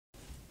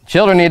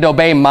Children need to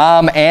obey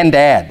mom and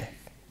dad.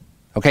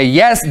 Okay,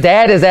 yes,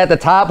 dad is at the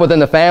top within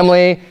the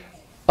family,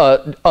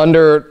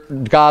 under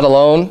God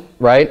alone,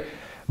 right?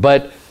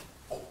 But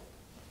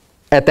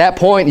at that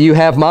point, you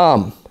have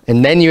mom,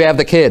 and then you have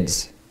the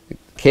kids.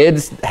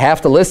 Kids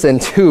have to listen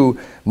to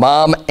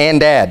mom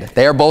and dad.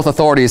 They are both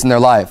authorities in their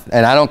life.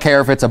 And I don't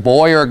care if it's a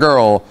boy or a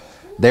girl,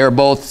 they're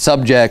both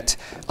subject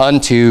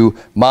unto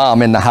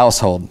mom in the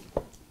household.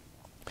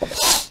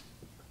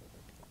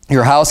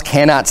 Your house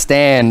cannot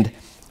stand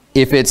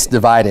if it's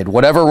divided.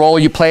 Whatever role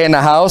you play in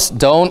the house,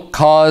 don't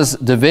cause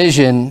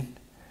division,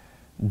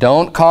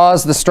 don't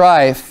cause the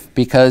strife,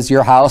 because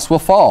your house will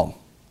fall.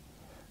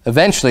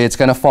 Eventually it's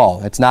going to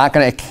fall.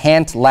 It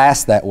can't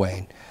last that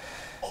way.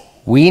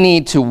 We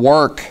need to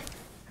work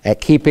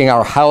at keeping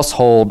our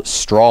household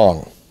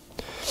strong.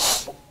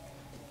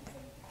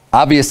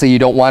 Obviously, you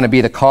don't want to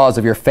be the cause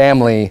of your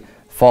family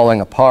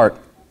falling apart.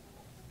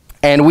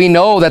 And we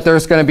know that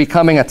there's going to be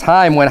coming a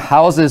time when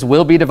houses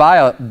will be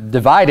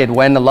divided,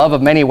 when the love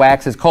of many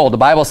waxes cold. The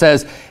Bible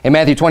says in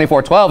Matthew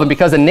 24:12, and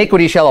because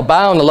iniquity shall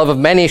abound, the love of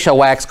many shall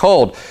wax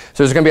cold.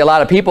 So there's going to be a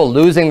lot of people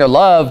losing their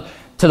love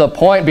to the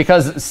point,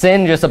 because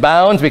sin just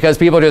abounds, because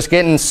people are just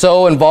getting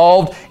so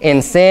involved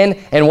in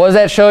sin. And what does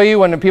that show you?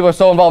 When people are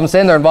so involved in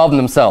sin, they're involved in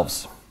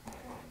themselves.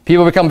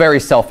 People become very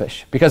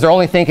selfish because they're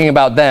only thinking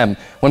about them.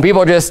 When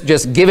people are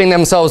just giving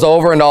themselves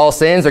over into all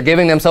sins, they're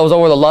giving themselves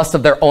over the lust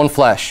of their own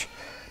flesh.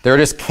 They're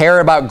just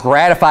care about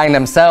gratifying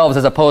themselves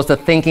as opposed to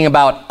thinking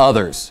about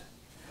others.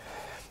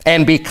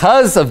 And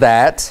because of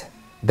that,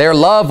 their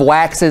love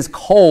waxes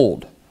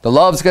cold. The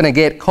love's going to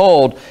get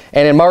cold.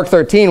 And in Mark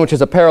 13, which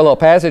is a parallel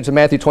passage to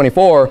Matthew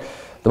 24,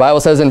 the Bible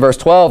says in verse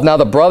 12, now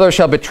the brother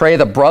shall betray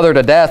the brother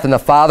to death, and the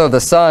father the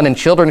son, and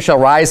children shall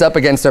rise up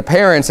against their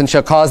parents, and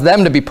shall cause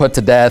them to be put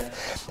to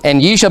death.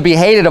 And ye shall be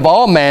hated of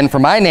all men for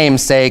my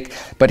name's sake,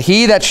 but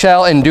he that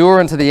shall endure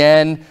unto the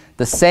end,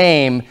 the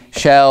same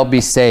shall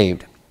be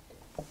saved.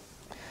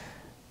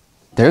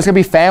 There's going to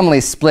be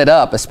families split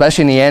up,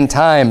 especially in the end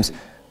times.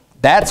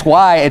 That's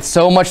why it's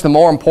so much the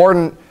more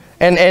important.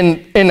 And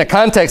in the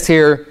context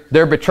here,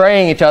 they're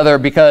betraying each other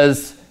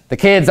because the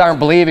kids aren't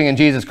believing in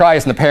Jesus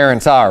Christ and the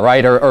parents are,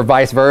 right? Or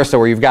vice versa,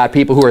 where you've got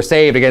people who are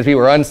saved against people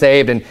who are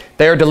unsaved, and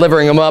they're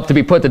delivering them up to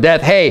be put to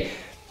death. Hey,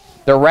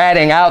 they're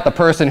ratting out the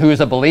person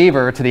who's a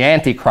believer to the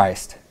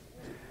Antichrist,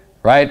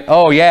 right?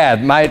 Oh yeah,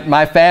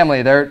 my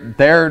family,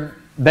 they're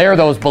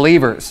those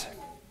believers.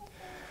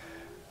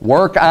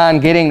 Work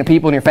on getting the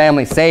people in your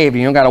family saved,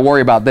 and you don't got to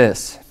worry about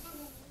this.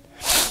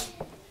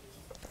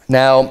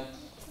 Now,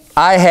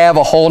 I have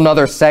a whole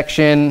nother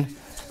section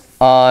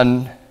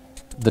on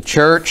the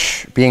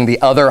church being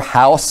the other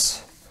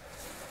house,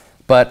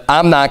 but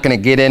I'm not going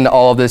to get into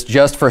all of this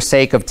just for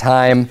sake of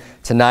time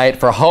tonight.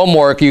 For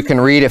homework, you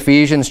can read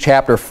Ephesians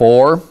chapter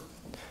 4.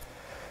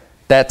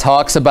 That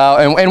talks about,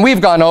 and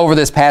we've gone over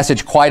this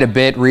passage quite a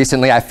bit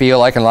recently, I feel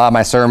like, in a lot of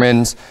my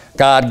sermons.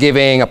 God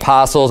giving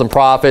apostles and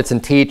prophets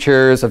and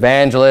teachers,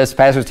 evangelists,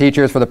 pastors,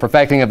 teachers, for the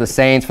perfecting of the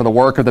saints, for the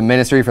work of the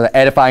ministry, for the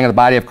edifying of the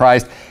body of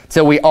Christ,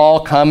 till we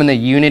all come in the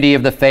unity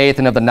of the faith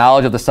and of the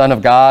knowledge of the Son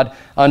of God,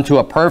 unto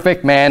a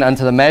perfect man,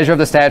 unto the measure of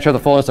the stature of the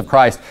fullness of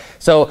Christ.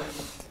 So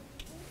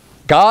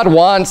God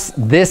wants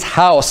this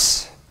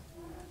house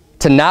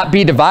to not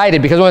be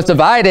divided, because when it's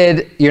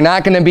divided, you're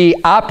not going to be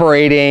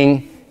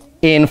operating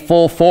in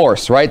full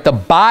force, right? The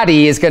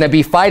body is going to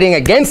be fighting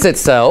against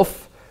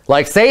itself,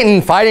 like Satan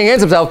fighting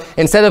against himself,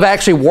 instead of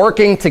actually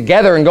working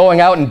together and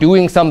going out and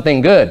doing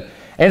something good.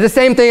 And it's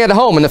the same thing at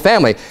home in the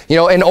family. You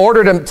know, in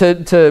order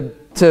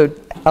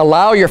to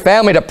allow your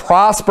family to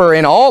prosper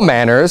in all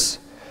manners,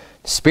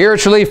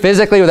 spiritually,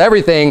 physically, with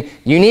everything,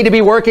 you need to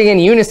be working in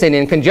unison,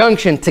 in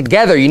conjunction,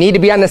 together. You need to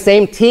be on the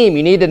same team.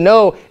 You need to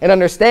know and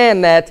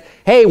understand that,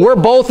 hey, we're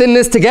both in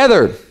this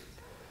together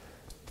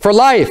for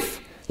life.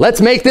 Let's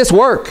make this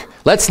work.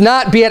 Let's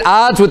not be at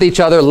odds with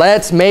each other.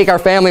 Let's make our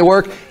family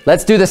work.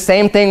 Let's do the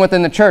same thing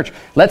within the church.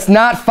 Let's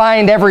not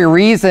find every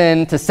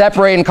reason to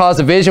separate and cause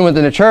division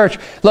within the church.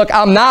 Look,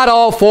 I'm not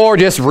all for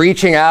just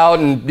reaching out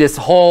and this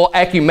whole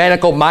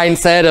ecumenical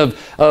mindset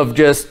of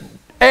just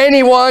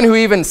anyone who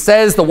even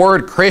says the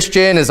word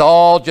Christian is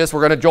all just we're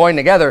going to join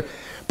together.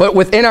 But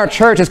within our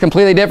church, it's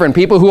completely different.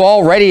 People who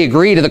already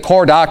agree to the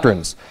core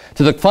doctrines,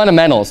 to the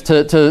fundamentals,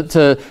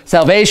 to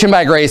salvation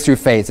by grace through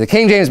faith, the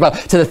King James Bible,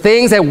 to the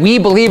things that we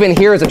believe in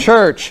here as a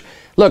church.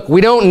 Look,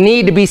 we don't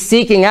need to be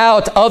seeking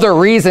out other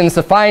reasons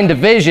to find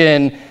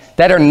division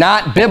that are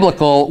not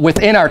biblical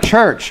within our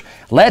church.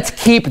 Let's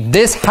keep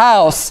this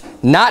house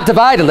not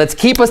divided. Let's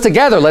keep us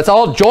together. Let's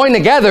all join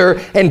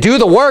together and do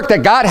the work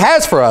that God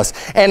has for us,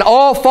 and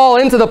all fall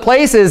into the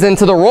places,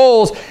 into the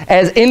roles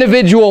as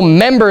individual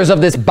members of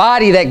this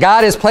body that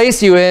God has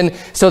placed you in,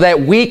 so that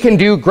we can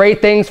do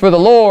great things for the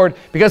Lord.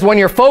 Because when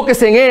you're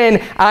focusing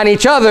in on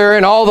each other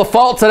and all the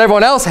faults that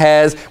everyone else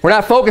has, we're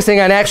not focusing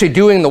on actually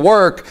doing the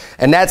work,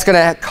 and that's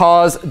going to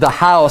cause the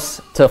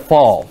house to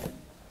fall.